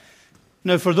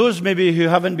Now, for those maybe who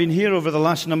haven't been here over the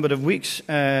last number of weeks,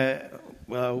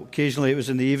 well, occasionally it was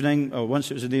in the evening, or once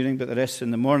it was in the evening, but the rest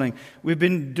in the morning. We've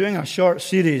been doing a short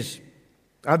series.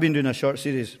 I've been doing a short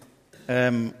series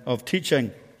of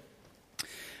teaching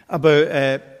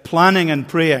about planning and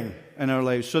praying in our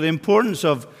lives. So the importance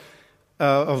of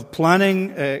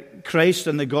planning Christ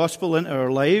and the gospel into our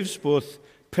lives, both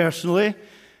personally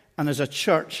and as a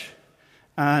church,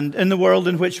 and in the world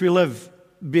in which we live,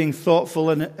 being thoughtful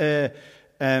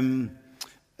and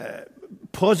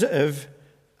positive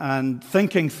and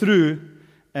thinking through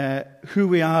who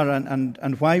we are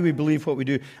and why we believe what we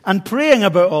do, and praying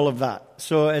about all of that.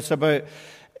 So it's about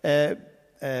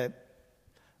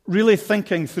really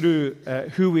thinking through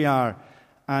who we are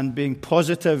and being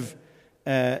positive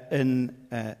in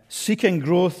seeking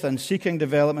growth and seeking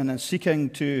development and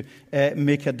seeking to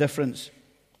make a difference.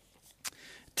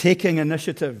 Taking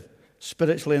initiative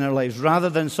spiritually in our lives, rather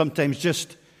than sometimes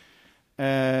just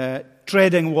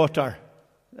treading water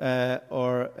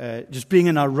or just being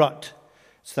in a rut.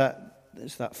 It's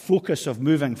that focus of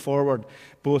moving forward,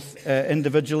 both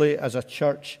individually as a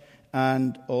church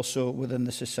and also within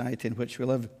the society in which we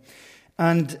live.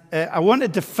 And I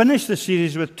wanted to finish the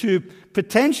series with two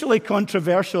potentially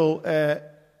controversial,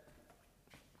 well,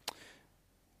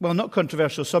 not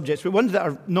controversial subjects, but ones that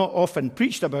are not often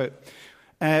preached about.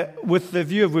 With the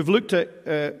view of, we've looked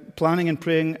at planning and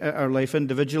praying our life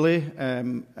individually,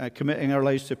 committing our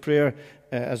lives to prayer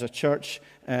as a church,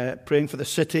 praying for the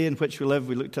city in which we live.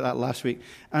 We looked at that last week.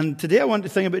 And today I want to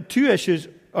think about two issues,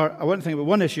 or I want to think about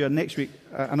one issue, and next week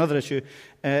another issue,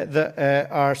 that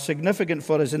are significant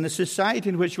for us in the society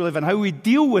in which we live and how we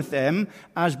deal with them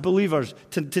as believers.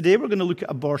 Today we're going to look at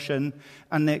abortion,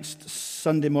 and next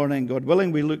Sunday morning, God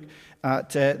willing, we look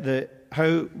at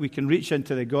how we can reach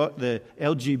into the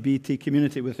LGBT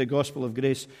community with the gospel of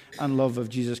grace and love of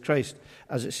Jesus Christ,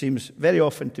 as it seems very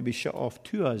often to be shut off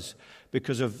to us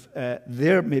because of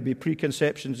their maybe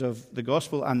preconceptions of the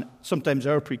gospel and sometimes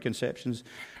our preconceptions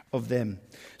of them.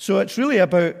 So it's really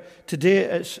about, today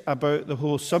it's about the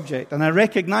whole subject. And I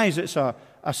recognize it's a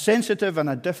sensitive and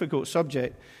a difficult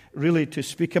subject really to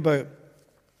speak about.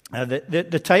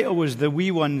 The title was The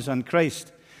Wee Ones and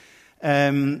Christ.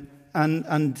 And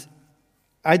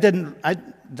I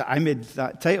made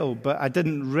that title, but I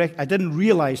didn't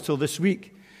realize till this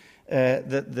week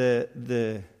that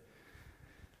the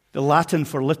Latin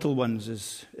for little ones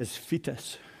is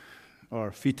fetus,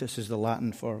 or fetus is the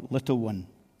Latin for little one.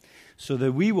 So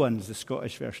the wee ones, the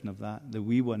Scottish version of that, the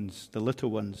wee ones, the little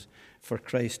ones for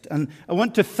Christ. And I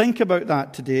want to think about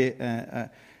that today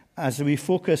as we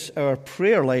focus our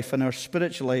prayer life and our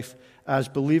spiritual life as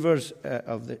believers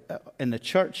in the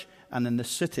church and in the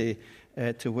city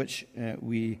to which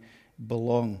we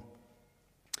belong.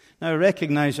 Now, I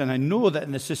recognize and I know that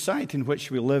in the society in which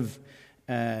we live,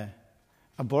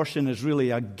 abortion is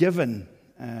really a given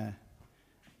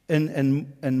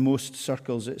in most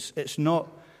circles. It's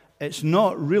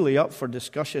not really up for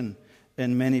discussion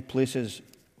in many places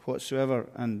whatsoever,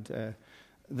 and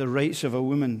the rights of a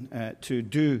woman to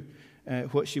do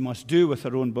what she must do with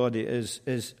her own body is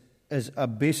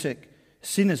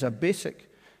seen as a basic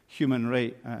human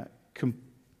right.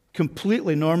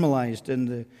 Completely normalized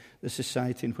in the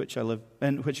society in which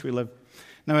we live.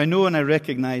 Now, I know and I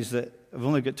recognize that I've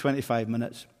only got 25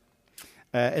 minutes.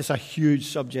 It's a huge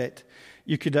subject.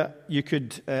 You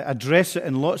could address it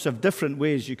in lots of different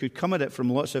ways. You could come at it from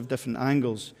lots of different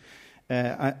angles.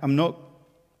 I'm not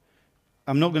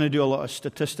going to do a lot of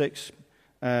statistics.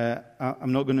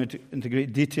 I'm not going to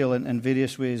integrate detail in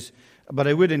various ways. But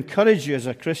I would encourage you as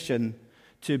a Christian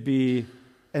to be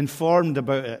informed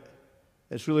about it.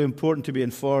 It's really important to be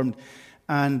informed,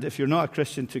 and if you're not a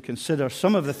Christian, to consider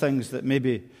some of the things that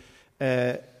maybe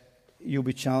you'll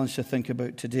be challenged to think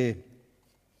about today.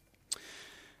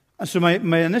 And so my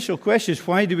initial question is,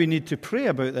 why do we need to pray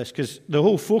about this? Because the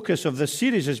whole focus of this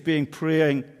series is being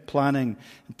praying, planning,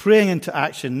 praying into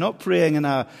action, not praying in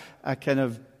a kind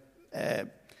of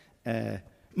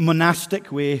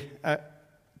monastic way,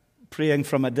 praying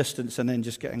from a distance and then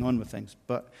just getting on with things,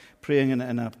 but praying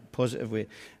in a positive way.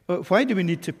 But why do we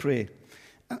need to pray?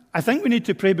 I think we need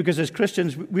to pray because as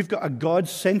Christians, we've got a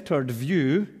God-centered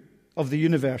view of the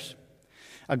universe.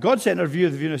 A God-centered view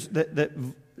of the universe that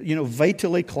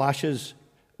vitally clashes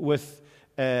with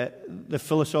the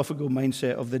philosophical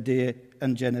mindset of the day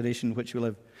and generation in which we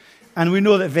live. And we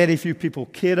know that very few people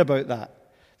care about that.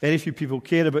 Very few people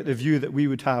care about the view that we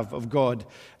would have of God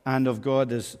and of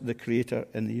God as the creator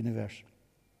in the universe.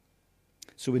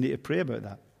 So we need to pray about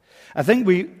that. I think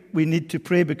we need to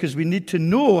pray because we need to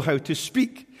know how to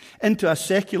speak into a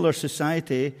secular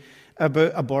society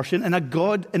about abortion in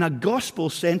a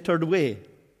gospel-centered way.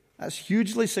 That's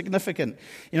hugely significant.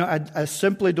 I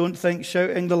simply don't think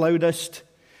shouting the loudest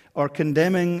or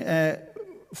condemning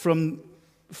from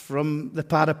the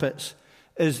parapets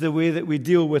is the way that we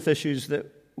deal with issues that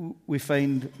we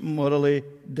find morally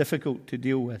difficult to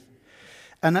deal with.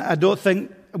 And I don't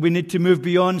think we need to move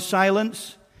beyond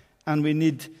silence, and we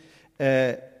need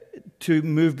to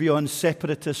move beyond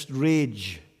separatist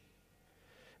rage.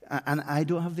 And I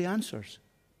don't have the answers,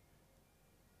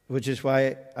 which is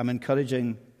why I'm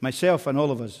encouraging myself and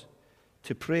all of us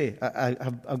to pray.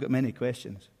 I've got many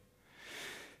questions.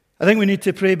 I think we need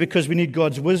to pray because we need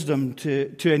God's wisdom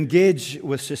to engage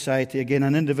with society again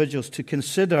and individuals to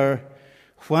consider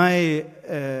why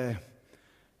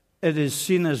it is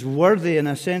seen as worthy in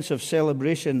a sense of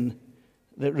celebration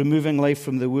that removing life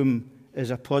from the womb is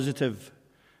a positive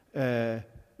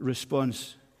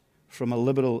response from a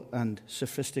liberal and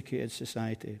sophisticated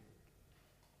society.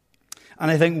 And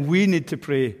I think we need to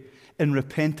pray in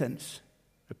repentance.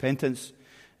 Repentance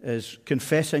is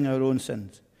confessing our own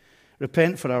sins.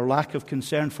 Repent for our lack of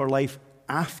concern for life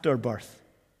after birth.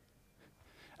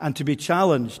 And to be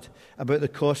challenged about the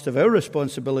cost of our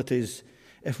responsibilities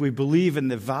if we believe in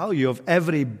the value of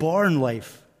every born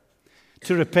life.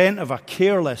 To repent of a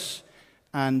careless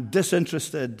and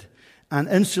disinterested and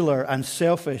insular and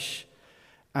selfish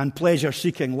and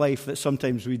pleasure-seeking life that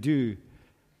sometimes we do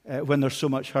when there's so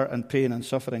much hurt and pain and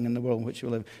suffering in the world in which we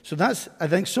live. So that's, I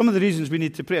think, some of the reasons we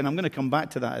need to pray, and I'm going to come back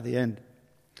to that at the end.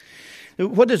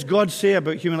 What does God say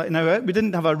about human life? Now, we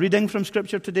didn't have a reading from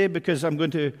Scripture today because I'm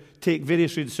going to take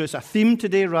various readings. So it's a theme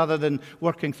today rather than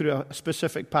working through a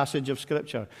specific passage of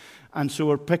Scripture. And so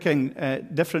we're picking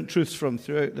different truths from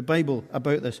throughout the Bible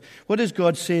about this. What does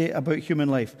God say about human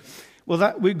life?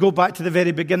 Well, we go back to the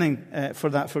very beginning for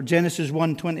that, for Genesis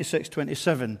 1, 26,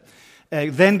 27.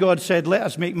 Then God said, "Let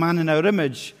us make man in our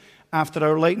image, after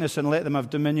our likeness, and let them have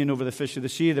dominion over the fish of the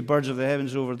sea, the birds of the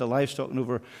heavens, over the livestock, and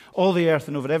over all the earth,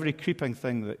 and over every creeping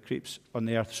thing that creeps on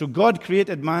the earth." So God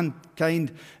created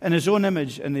mankind in his own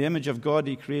image. In the image of God,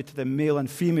 he created them, male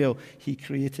and female, he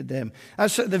created them.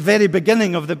 That's at the very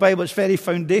beginning of the Bible. It's very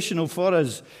foundational for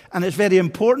us, and it's very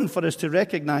important for us to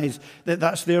recognize that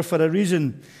that's there for a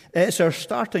reason. It's our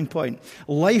starting point.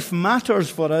 Life matters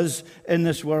for us in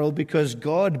this world because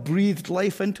God breathed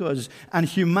life into us, and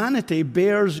humanity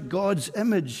bears God's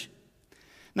image.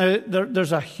 Now,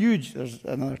 there's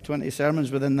another 20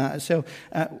 sermons within that itself.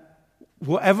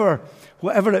 Whatever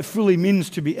it fully means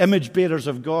to be image bearers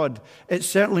of God, it's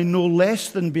certainly no less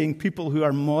than being people who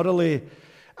are morally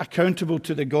accountable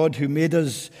to the God who made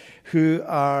us, who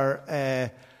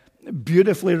are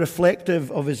beautifully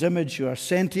reflective of his image, who are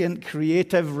sentient,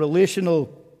 creative,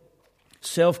 relational,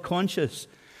 self-conscious,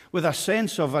 with a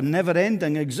sense of a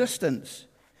never-ending existence.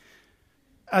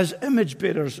 As image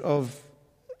bearers of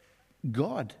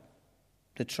God,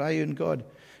 the triune God,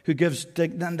 who gives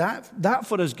and that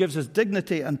for us gives us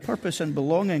dignity and purpose and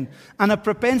belonging and a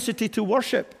propensity to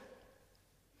worship.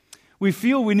 We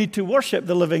feel we need to worship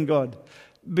the living God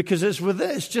because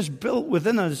it's just built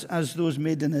within us as those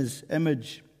made in his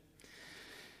image.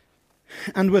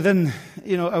 And within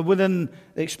the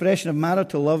expression of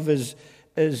marital love is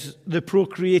the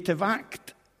procreative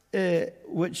act,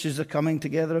 which is the coming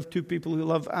together of two people who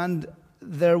love, and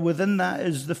there within that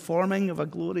is the forming of a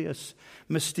glorious,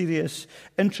 mysterious,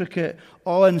 intricate,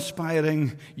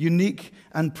 awe-inspiring, unique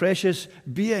and precious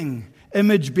being,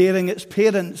 image-bearing its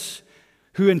parents,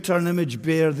 who in turn image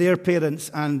bear their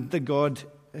parents and the God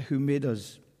who made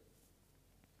us.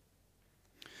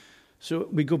 So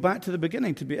we go back to the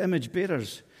beginning to be image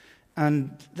bearers.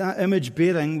 And that image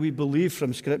bearing, we believe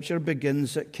from Scripture,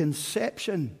 begins at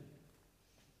conception.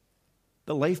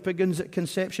 The life begins at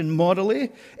conception,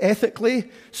 morally,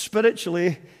 ethically,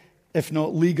 spiritually, if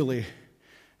not legally,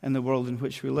 in the world in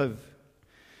which we live.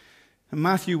 And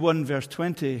Matthew 1, verse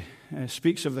 20,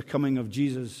 speaks of the coming of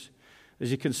Jesus.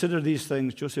 As he considered these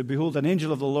things, Joseph, behold, an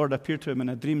angel of the Lord appeared to him in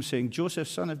a dream, saying, "Joseph,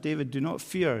 son of David, do not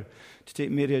fear to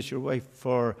take Mary as your wife,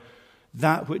 for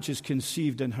that which is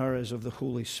conceived in her is of the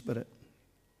Holy Spirit."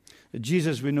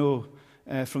 Jesus, we know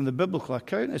from the biblical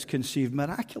account, is conceived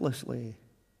miraculously.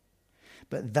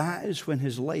 But that is when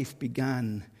his life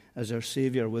began as our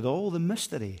Savior, with all the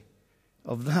mystery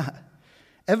of that.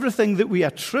 Everything that we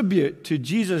attribute to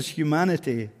Jesus'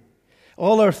 humanity,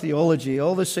 all our theology,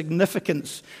 all the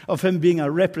significance of him being a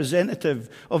representative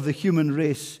of the human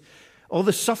race, all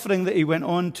the suffering that he went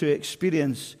on to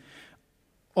experience,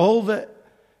 all that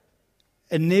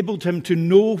enabled him to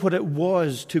know what it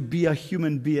was to be a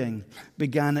human being,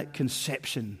 began at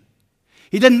conception.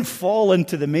 He didn't fall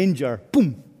into the manger,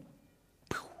 boom.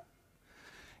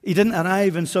 He didn't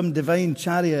arrive in some divine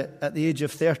chariot at the age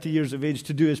of 30 years of age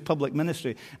to do his public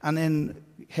ministry and then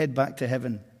head back to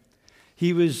heaven.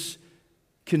 He was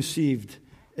conceived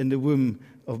in the womb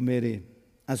of Mary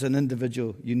as an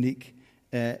individual, unique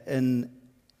in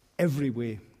every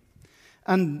way.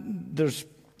 And there's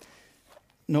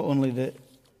not only the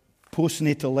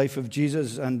postnatal life of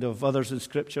Jesus and of others in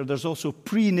Scripture, there's also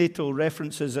prenatal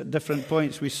references at different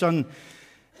points. We sung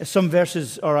some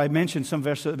verses, or I mentioned some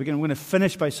verses at the beginning. I'm going to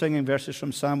finish by singing verses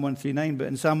from Psalm 139, but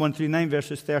in Psalm 139,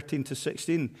 verses 13 to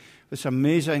 16, this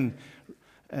amazing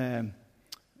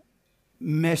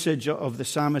message of the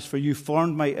psalmist: "For you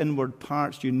formed my inward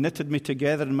parts, you knitted me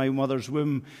together in my mother's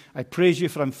womb. I praise you,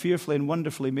 for I'm fearfully and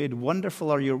wonderfully made. Wonderful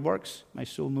are your works, my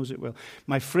soul knows it well.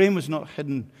 My frame was not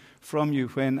hidden from you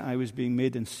when I was being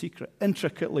made in secret,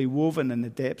 intricately woven in the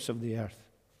depths of the earth."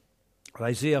 Or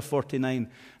Isaiah 49,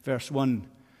 verse 1,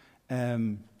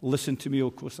 "Listen to me,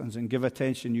 O coastlands, and give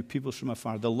attention, you peoples from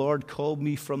afar. The Lord called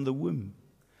me from the womb.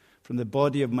 From the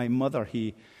body of my mother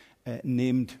he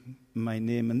named my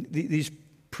name." And these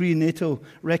prenatal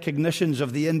recognitions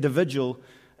of the individual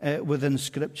within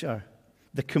Scripture,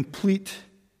 the complete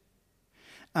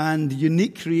and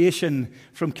unique creation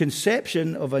from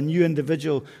conception of a new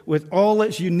individual with all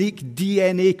its unique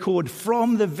DNA code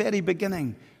from the very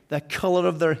beginning, the color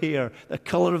of their hair, the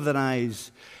color of their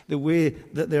eyes, the way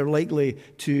that they're likely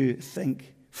to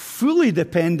think, fully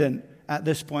dependent at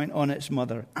this point on its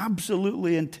mother,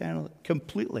 absolutely internal,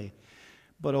 completely,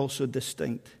 but also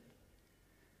distinct.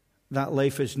 That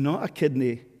life is not a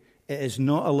kidney, it is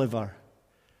not a liver,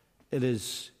 it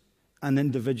is an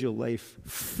individual life,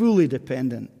 fully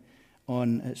dependent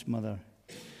on its mother.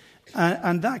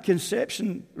 And that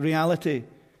conception reality,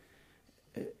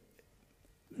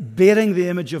 bearing the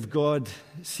image of God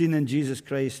seen in Jesus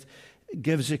Christ,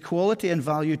 gives equality and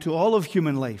value to all of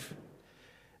human life.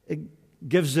 It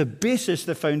gives the basis,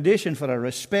 the foundation for our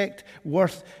respect,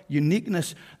 worth,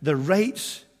 uniqueness, the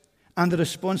rights and the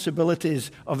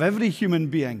responsibilities of every human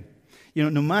being.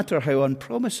 No matter how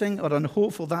unpromising or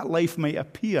unhopeful that life might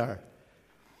appear,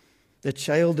 the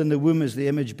child in the womb is the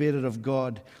image bearer of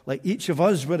God. Like each of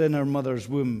us were in our mother's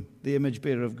womb, the image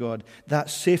bearer of God, that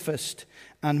safest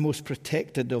and most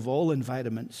protected of all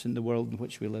environments in the world in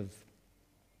which we live.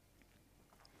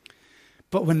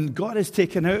 But when God is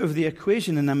taken out of the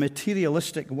equation in a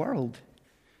materialistic world,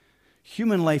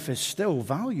 human life is still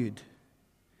valued,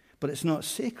 but it's not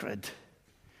sacred.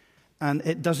 And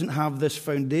it doesn't have this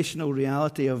foundational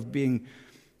reality of being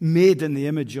made in the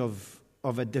image of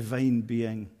a divine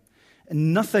being.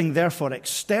 And nothing, therefore,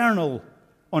 external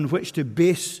on which to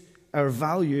base our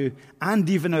value and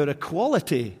even our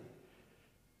equality.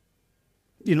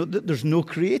 There's no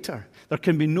creator. There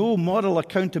can be no moral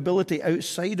accountability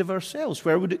outside of ourselves.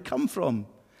 Where would it come from?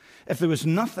 If there was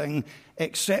nothing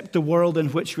except the world in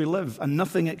which we live and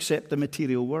nothing except the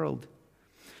material world.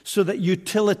 So that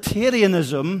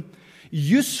utilitarianism,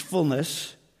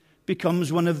 usefulness,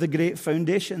 becomes one of the great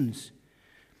foundations.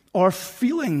 Or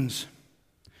feelings,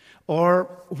 or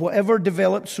whatever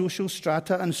developed social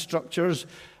strata and structures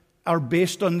are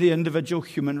based on the individual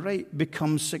human right,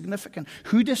 becomes significant.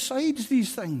 Who decides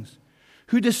these things?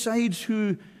 Who decides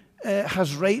who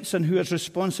has rights and who has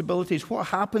responsibilities? What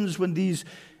happens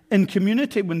in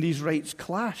community when these rights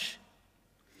clash?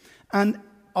 And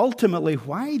ultimately,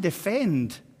 why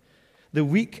defend the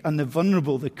weak and the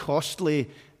vulnerable, the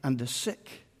costly and the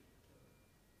sick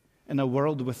in a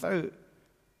world without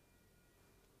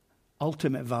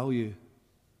ultimate value?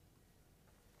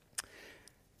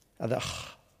 At the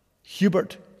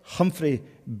Hubert Humphrey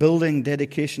Building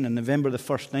dedication on November the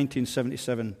 1st,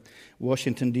 1977,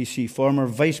 Washington, D.C., former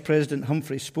Vice President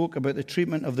Humphrey spoke about the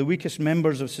treatment of the weakest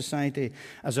members of society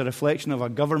as a reflection of a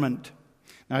government.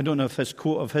 Now, I don't know if this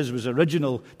quote of his was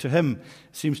original to him.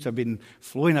 It seems to have been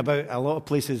flowing about a lot of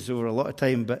places over a lot of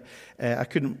time, but I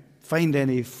couldn't find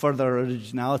any further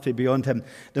originality beyond him.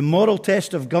 The moral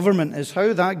test of government is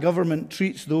how that government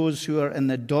treats those who are in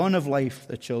the dawn of life,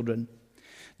 the children,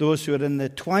 those who are in the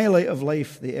twilight of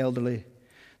life, the elderly,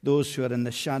 those who are in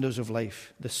the shadows of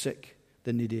life, the sick,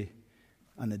 the needy,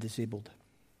 and the disabled.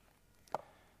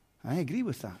 I agree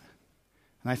with that.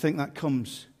 And I think that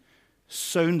comes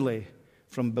soundly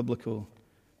from biblical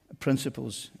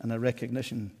principles and a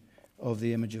recognition of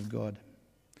the image of God.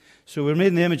 So we're made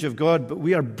in the image of God, but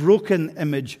we are broken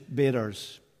image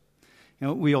bearers.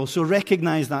 We also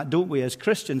recognize that, don't we, as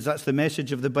Christians? That's the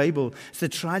message of the Bible. It's the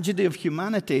tragedy of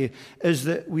humanity is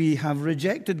that we have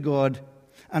rejected God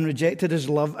and rejected His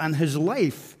love and His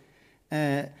life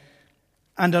and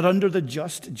are under the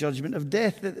just judgment of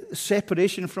death, the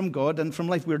separation from God and from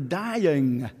life. We're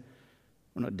dying.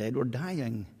 We're not dead, we're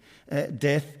dying.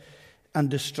 death and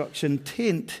destruction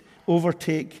taint,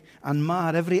 overtake, and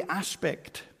mar every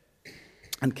aspect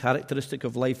and characteristic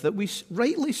of life that we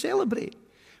rightly celebrate.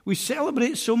 We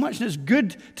celebrate so much, and it's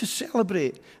good to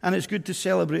celebrate. And it's good to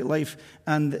celebrate life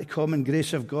and the common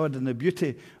grace of God and the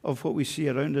beauty of what we see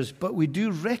around us. But we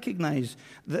do recognize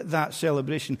that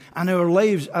celebration. And our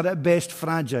lives are at best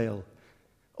fragile.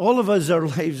 All of us, our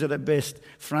lives are at best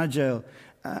fragile.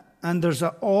 And there's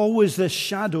always this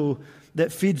shadow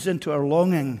that feeds into our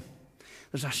longing.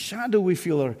 There's a shadow we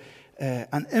feel, or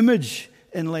an image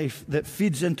in life that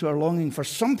feeds into our longing for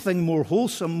something more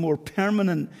wholesome, more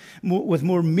permanent, with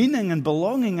more meaning and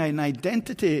belonging and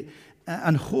identity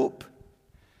and hope.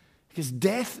 Because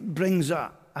death brings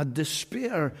a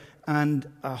despair and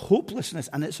a hopelessness,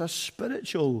 and it's a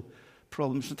spiritual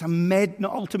problem. It's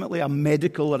not ultimately a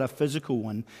medical or a physical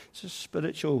one. It's a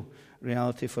spiritual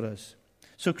reality for us.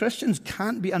 So Christians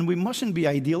can't be, and we mustn't be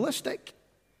idealistic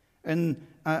in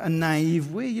a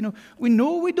naive way. We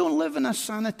know we don't live in a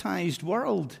sanitized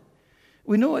world.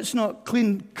 We know it's not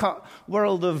clean-cut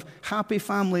world of happy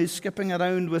families skipping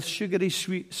around with sugary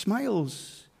sweet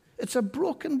smiles. It's a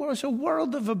broken world. It's a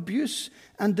world of abuse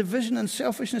and division and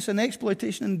selfishness and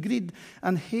exploitation and greed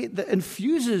and hate that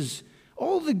infuses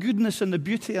all the goodness and the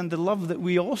beauty and the love that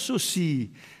we also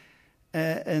see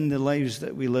in the lives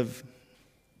that we live.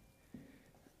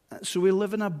 So we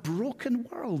live in a broken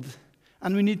world.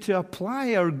 And we need to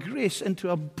apply our grace into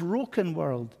a broken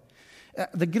world.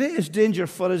 The greatest danger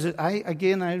for us is, I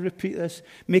repeat this,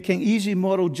 making easy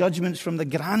moral judgments from the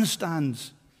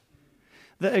grandstands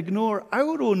that ignore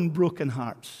our own broken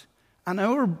hearts and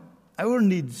our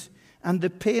needs and the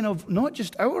pain of not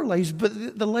just our lives,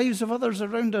 but the lives of others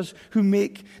around us who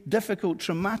make difficult,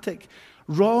 traumatic,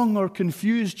 wrong or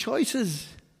confused choices.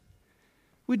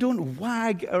 We don't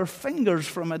wag our fingers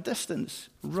from a distance,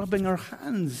 rubbing our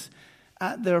hands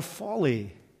at their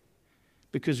folly,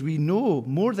 because we know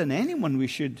more than anyone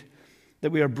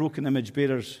that we are broken image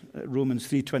bearers. Romans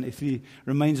 3:23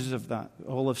 reminds us of that.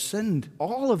 All have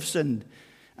sinned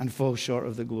and fall short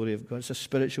of the glory of God. It's a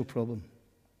spiritual problem.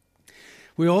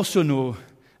 We also know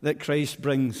that Christ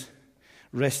brings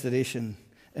restoration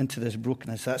into this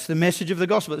brokenness. That's the message of the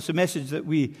gospel. It's the message that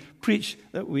we preach,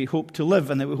 that we hope to live,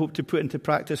 and that we hope to put into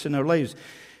practice in our lives.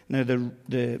 Now,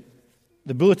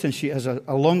 the bulletin sheet has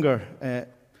a longer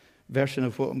version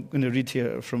of what I'm going to read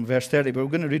here from verse 30, but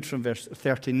we're going to read from verse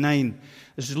 39.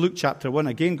 This is Luke chapter 1,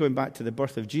 again going back to the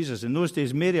birth of Jesus. In those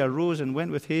days, Mary arose and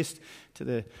went with haste to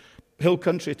the hill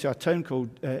country, to a town called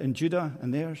in Judah,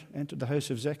 and there entered the house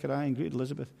of Zechariah and greeted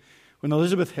Elizabeth. When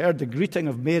Elizabeth heard the greeting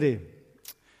of Mary,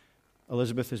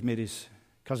 Elizabeth is Mary's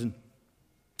cousin,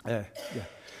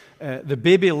 the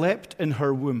baby leapt in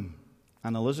her womb,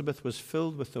 and Elizabeth was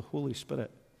filled with the Holy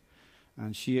Spirit.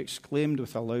 And she exclaimed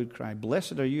with a loud cry,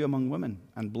 "Blessed are you among women,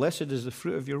 and blessed is the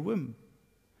fruit of your womb.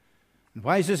 And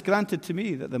why is this granted to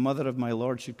me, that the mother of my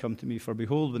Lord should come to me? For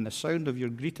behold, when the sound of your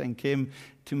greeting came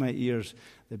to my ears,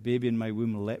 the baby in my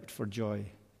womb leapt for joy.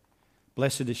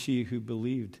 Blessed is she who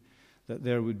believed that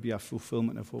there would be a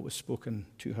fulfillment of what was spoken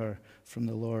to her from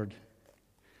the Lord."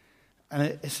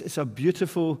 And it's a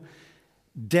beautiful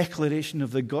declaration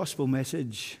of the gospel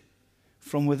message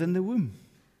from within the womb.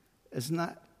 Isn't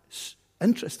that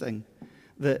interesting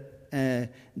that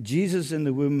Jesus in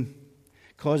the womb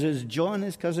causes John,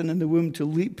 his cousin, in the womb to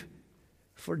leap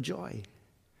for joy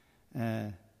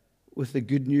with the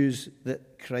good news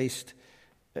that Christ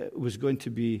was going to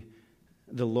be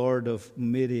the Lord of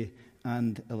Mary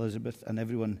and Elizabeth and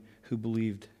everyone who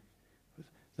believed.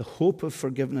 The hope of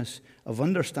forgiveness, of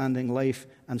understanding life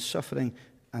and suffering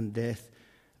and death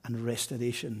and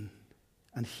restoration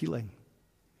and healing.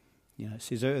 It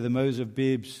says, out of the mouths of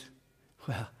babes,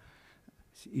 well,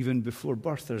 even before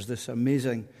birth, there's this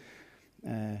amazing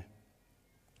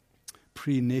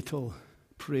prenatal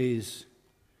praise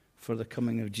for the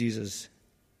coming of Jesus.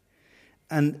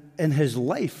 And in his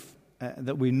life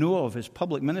that we know of, his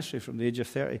public ministry from the age of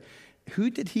 30, who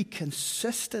did he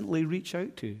consistently reach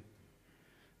out to?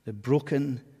 The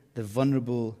broken, the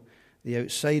vulnerable, the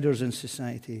outsiders in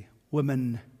society,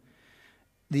 women,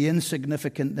 the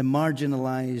insignificant, the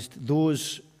marginalized,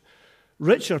 those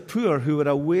rich or poor who were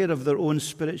aware of their own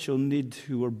spiritual need,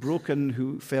 who were broken,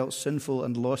 who felt sinful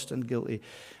and lost and guilty.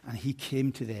 And he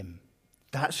came to them.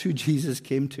 That's who Jesus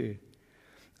came to.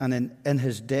 And in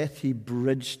his death, he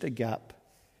bridged a gap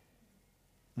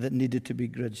that needed to be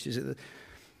bridged.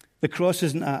 The cross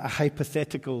isn't a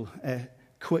hypothetical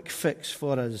quick fix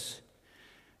for us.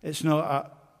 It's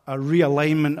not a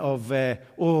realignment of,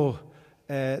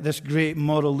 this great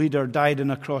moral leader died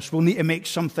on a cross. We'll need to make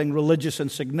something religious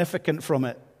and significant from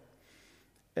it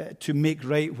to make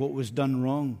right what was done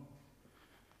wrong.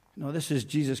 No, this is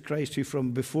Jesus Christ who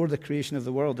from before the creation of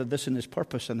the world did this in his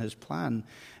purpose and his plan,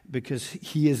 because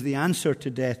he is the answer to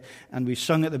death. And we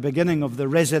sung at the beginning of the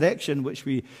resurrection, which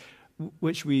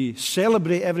we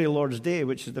celebrate every Lord's Day,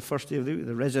 which is the first day of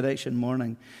the resurrection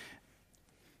morning,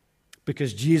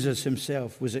 because Jesus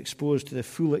himself was exposed to the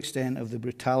full extent of the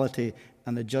brutality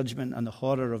and the judgment and the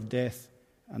horror of death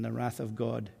and the wrath of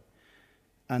God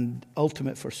and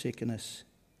ultimate forsakenness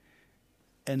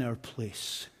in our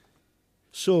place.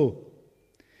 So,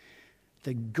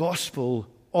 the gospel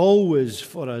always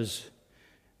for us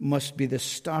must be the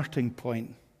starting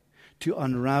point to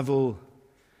unravel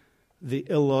the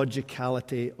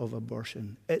illogicality of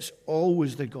abortion. It's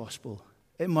always the gospel.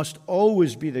 It must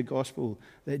always be the gospel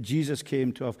that Jesus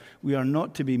came to. We are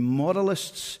not to be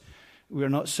moralists. We are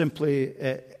not simply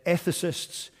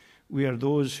ethicists. We are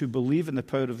those who believe in the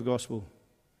power of the gospel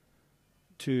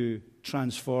to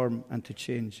transform and to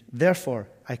change. Therefore,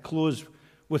 I close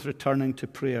with returning to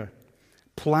prayer,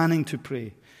 planning to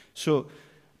pray. So,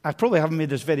 I probably haven't made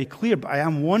this very clear, but I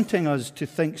am wanting us to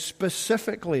think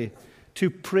specifically, to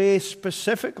pray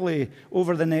specifically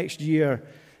over the next year,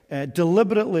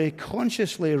 deliberately,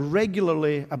 consciously,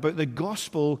 regularly about the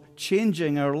gospel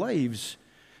changing our lives,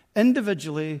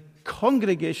 individually,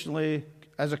 congregationally,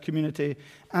 as a community,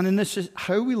 and in this is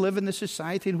how we live in the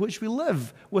society in which we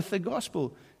live with the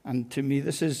gospel. And to me,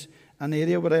 this is an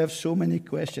area where I have so many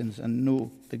questions and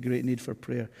know the great need for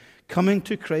prayer. Coming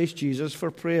to Christ Jesus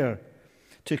for prayer,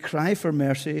 to cry for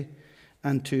mercy,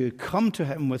 and to come to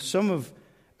him with some of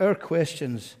our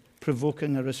questions,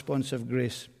 provoking a response of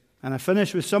grace. And I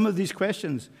finish with some of these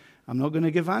questions. I'm not going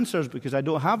to give answers because I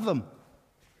don't have them.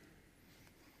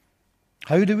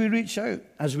 How do we reach out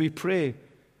as we pray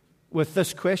with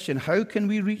this question? How can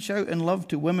we reach out in love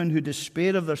to women who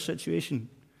despair of their situation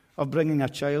of bringing a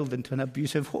child into an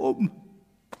abusive home?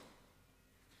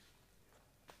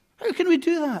 How can we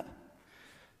do that?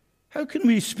 How can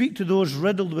we speak to those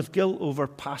riddled with guilt over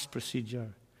past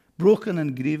procedure, broken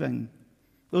and grieving,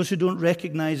 those who don't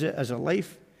recognize it as a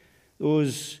life,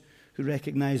 those who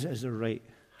recognize it as a right?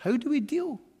 How do we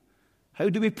deal? How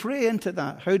do we pray into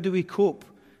that? How do we cope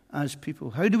as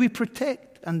people? How do we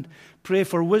protect and pray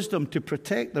for wisdom to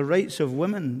protect the rights of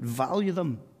women, value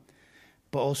them,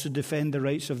 but also defend the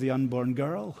rights of the unborn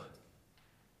girl,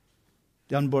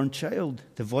 the unborn child,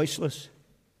 the voiceless,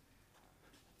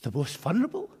 the most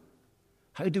vulnerable?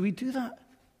 How do we do that?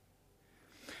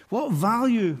 What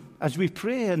value, as we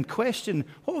pray and question,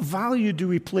 what value do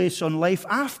we place on life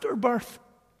after birth?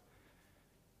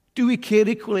 Do we care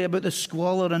equally about the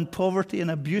squalor and poverty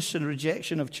and abuse and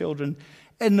rejection of children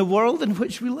in the world in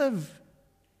which we live?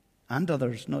 And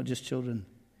others, not just children.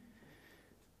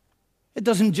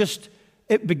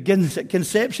 It begins at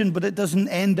conception, but it doesn't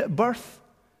end at birth.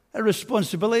 A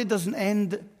responsibility doesn't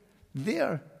end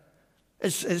there.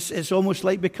 It's almost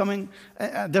like becoming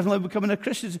a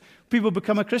Christian. People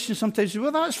become a Christian sometimes.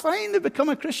 Well, that's fine. They become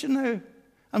a Christian now.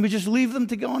 And we just leave them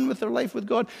to go on with their life with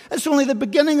God. It's only the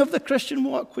beginning of the Christian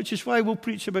walk, which is why we'll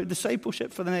preach about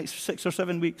discipleship for the next 6 or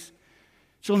 7 weeks.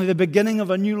 It's only the beginning of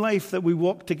a new life that we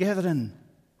walk together in.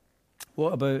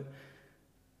 What about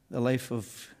the life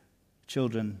of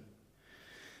children?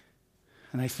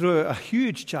 And I throw out a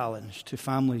huge challenge to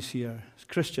families here,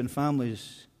 Christian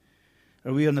families.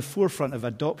 Are we on the forefront of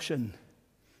adoption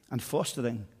and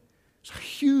fostering? It's a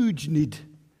huge need,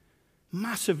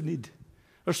 massive need.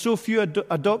 There are so few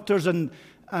adopters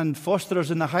and fosterers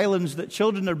in the Highlands that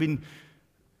children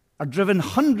are driven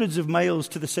hundreds of miles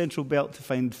to the Central Belt to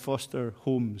find foster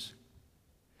homes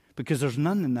because there's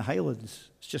none in the Highlands.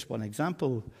 It's just one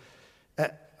example.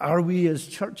 Are we as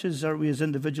churches, are we as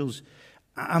individuals,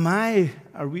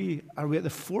 are we at the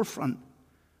forefront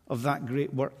of that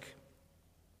great work?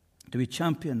 Do we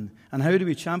champion? And how do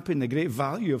we champion the great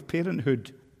value of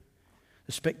parenthood?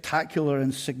 The spectacular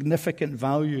and significant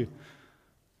value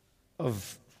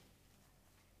of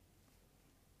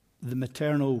the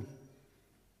maternal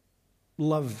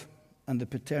love and the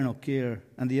paternal care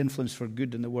and the influence for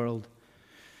good in the world.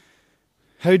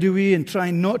 How do we, and try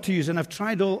not to use, and I've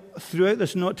tried all throughout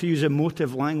this not to use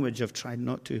emotive language, I've tried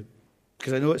not to,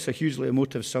 because I know it's a hugely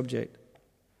emotive subject.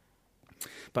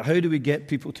 But how do we get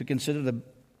people to consider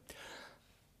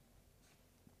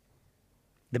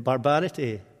the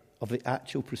barbarity of the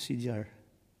actual procedure,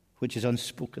 which is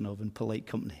unspoken of in polite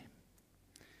company?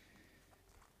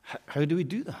 How do we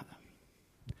do that?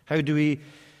 How do we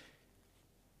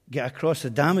get across the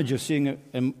damage of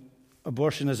seeing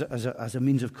abortion as a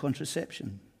means of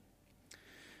contraception?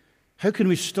 How can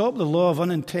we stop the law of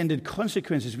unintended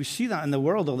consequences? We see that in the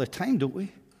world all the time, don't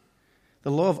we?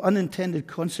 The law of unintended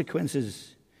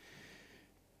consequences,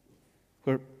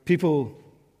 where people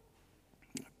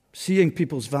seeing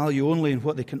people's value only in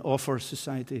what they can offer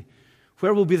society?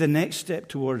 Where will be the next step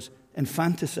towards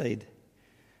infanticide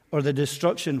or the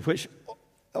destruction which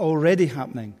already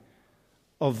happening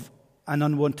of an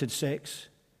unwanted sex,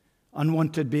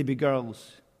 unwanted baby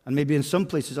girls, and maybe in some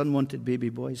places unwanted baby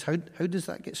boys? How does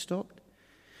that get stopped?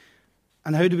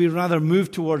 And how do we rather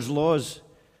move towards laws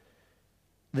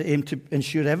that aim to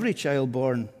ensure every child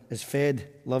born is fed,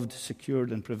 loved,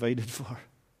 secured, and provided for?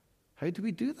 How do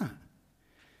we do that?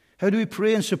 How do we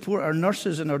pray and support our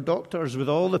nurses and our doctors with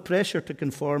all the pressure to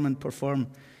conform and perform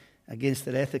against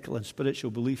their ethical and spiritual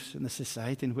beliefs in the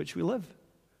society in which we live?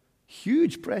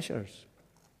 Huge pressures.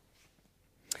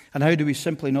 And how do we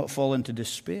simply not fall into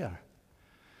despair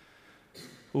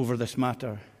over this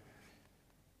matter?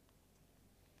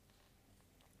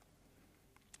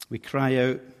 We cry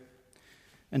out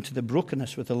into the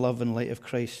brokenness with the love and light of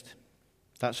Christ.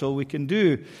 That's all we can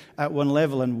do at one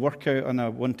level and work out on a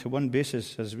one-to-one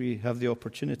basis as we have the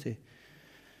opportunity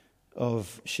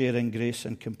of sharing grace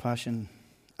and compassion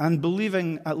and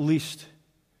believing at least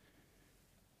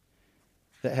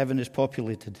that heaven is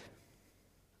populated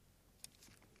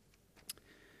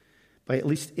by at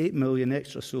least 8 million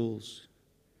extra souls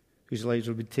whose lives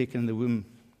will be taken in the womb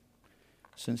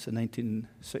since the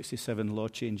 1967 Law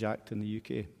Change Act in the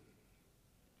UK.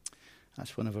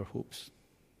 That's one of our hopes.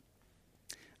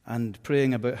 And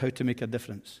praying about how to make a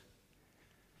difference.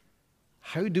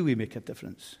 How do we make a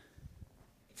difference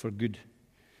for good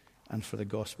and for the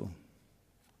gospel?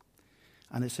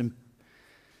 And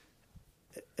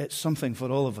it's something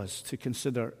for all of us to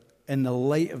consider in the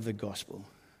light of the gospel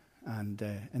and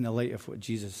in the light of what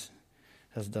Jesus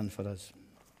has done for us.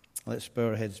 Let's bow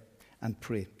our heads and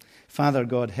pray. Father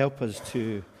God, help us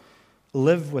to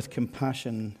live with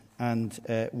compassion and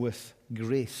with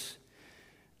grace,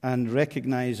 and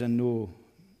recognize and know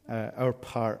our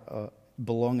part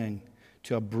belonging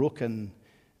to a broken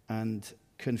and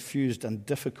confused and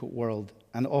difficult world.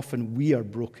 And often we are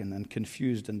broken and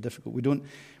confused and difficult.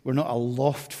 We're not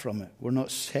aloft from it. We're not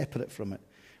separate from it.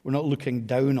 We're not looking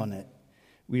down on it.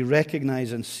 We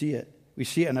recognize and see it. We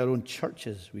see it in our own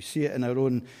churches. We see it in our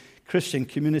own Christian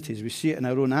communities. We see it in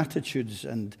our own attitudes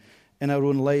and in our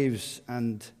own lives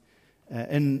and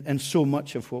in so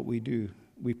much of what we do.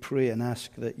 We pray and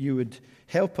ask that you would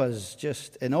help us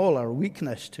just in all our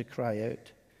weakness to cry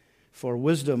out for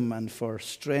wisdom and for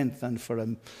strength and for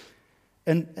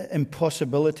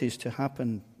impossibilities to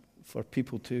happen, for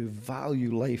people to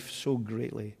value life so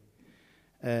greatly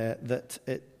that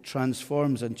it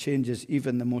transforms and changes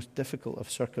even the most difficult of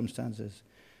circumstances.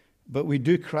 But we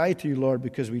do cry to you, Lord,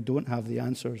 because we don't have the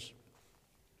answers.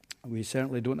 We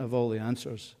certainly don't have all the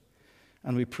answers.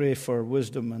 And we pray for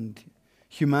wisdom and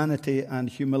humanity and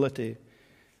humility,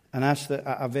 and ask that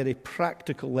at a very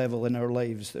practical level in our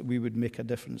lives that we would make a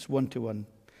difference, one-to-one.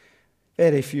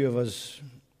 Very few of us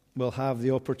will have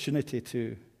the opportunity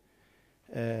to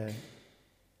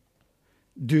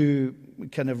do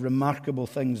kind of remarkable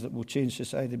things that will change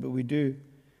society, but we do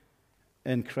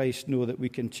in Christ know that we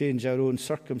can change our own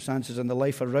circumstances and the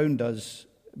life around us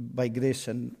by grace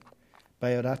and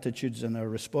by our attitudes and our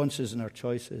responses and our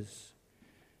choices.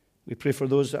 We pray for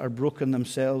those that are broken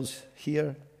themselves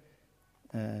here,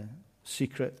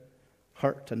 secret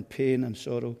hurt and pain and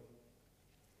sorrow.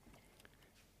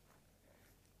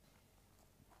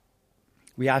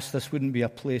 We ask this wouldn't be a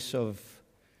place of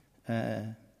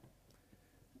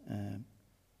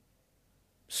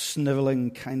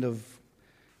sniveling, kind of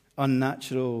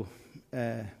unnatural,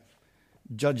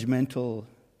 judgmental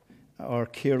or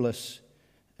careless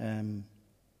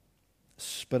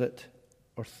spirit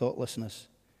or thoughtlessness,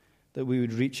 that we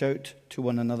would reach out to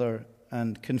one another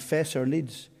and confess our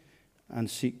needs and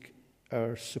seek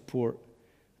our support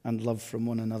and love from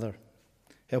one another.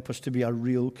 Help us to be a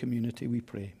real community, we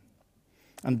pray.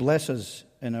 And bless us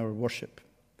in our worship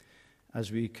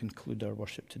as we conclude our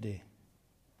worship today,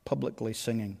 publicly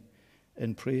singing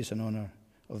in praise and honor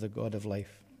of the God of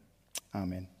life.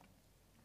 Amen.